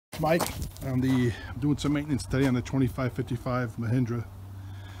Mike. I'm doing some maintenance today on the 2555 Mahindra.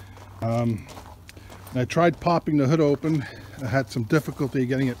 I tried popping the hood open. I had some difficulty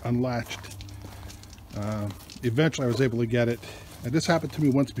getting it unlatched. Eventually I was able to get it. And this happened to me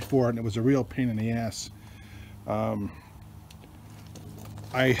once before, and it was a real pain in the ass.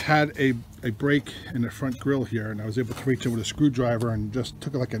 I had a break in the front grille here, and I was able to reach in with a screwdriver, and just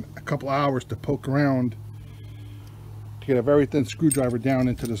took like a couple hours to poke around to get a very thin screwdriver down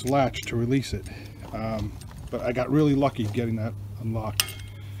into this latch to release it. But I got really lucky getting that unlocked.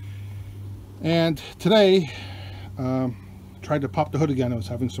 And today, tried to pop the hood again. I was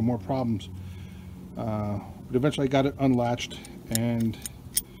having some more problems. But eventually I got it unlatched, and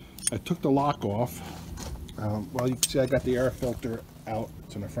I took the lock off. Well, you can see I got the air filter out.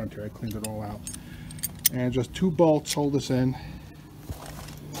 It's in the front here. I cleaned it all out. And just 2 bolts hold this in.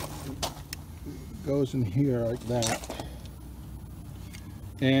 It goes in here like that.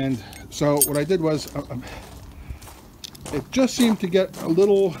 And so what I did was, it just seemed to get a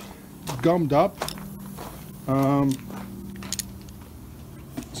little gummed up.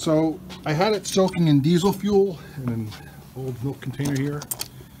 So I had it soaking in diesel fuel in an old milk container here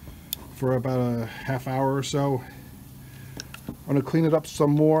for about a half hour or so. I'm going to clean it up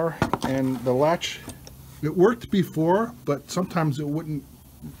some more, and the latch, it worked before, but sometimes it wouldn't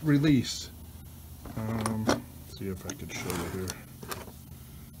release. Let's see if I can show you here.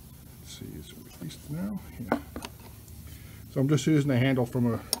 Let's see, is it released now? Yeah. So I'm just using the handle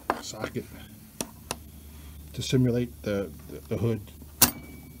from a socket to simulate the hood.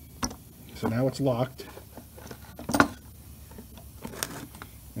 So now it's locked.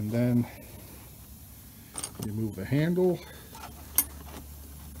 And then you move the handle.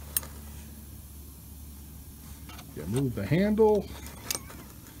 You move the handle.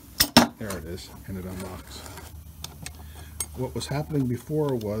 There it is, and it unlocks. What was happening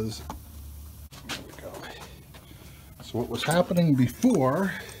before was, there we go. So what was happening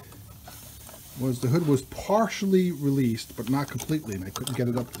before was the hood was partially released, but not completely, and I couldn't get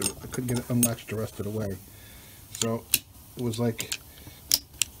it up. I couldn't get it unlatched the rest of the way. So it was like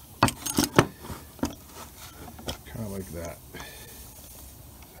kind of like that.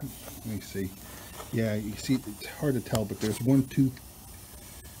 Let me see. Yeah, you see, it's hard to tell, but there's one tooth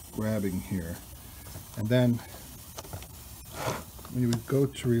grabbing here, and then when you would go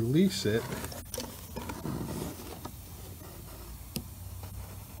to release it,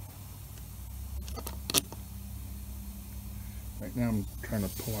 right now I'm trying to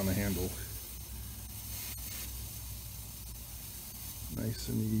pull on the handle. Nice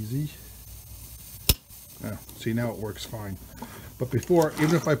and easy. Now, see, now it works fine. But before,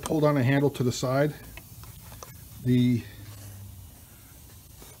 even if I pulled on a handle to the side,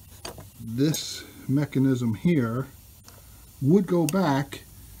 this mechanism here would go back,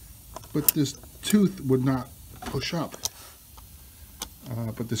 but this tooth would not push up.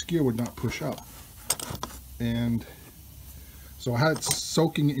 But this gear would not push up. And so I had it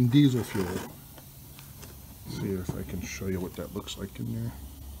soaking in diesel fuel. Let's see if I can show you what that looks like in there.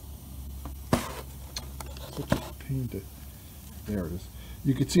 Such a pain to... There it is.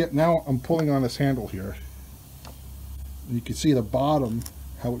 You can see it now. I'm pulling on this handle here. And you can see the bottom,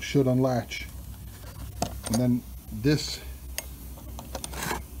 how it should unlatch. And then this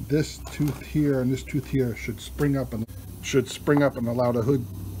tooth here and this tooth here should spring up and allow the hood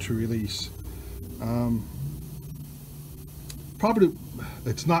to release. Probably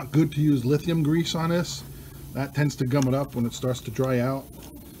it's not good to use lithium grease on this. That tends to gum it up when it starts to dry out.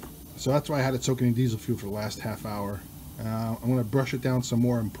 So that's why I had it soaking in diesel fuel for the last half hour. I'm going to brush it down some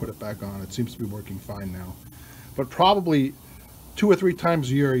more and put it back on. It seems to be working fine now. But probably 2 or 3 times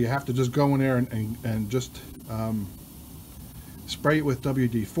a year you have to just go in there and just spray it with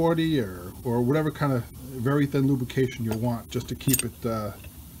WD-40 or whatever kind of very thin lubrication you want, just to keep it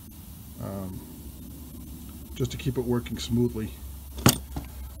working smoothly.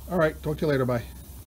 All right, talk to you later. Bye.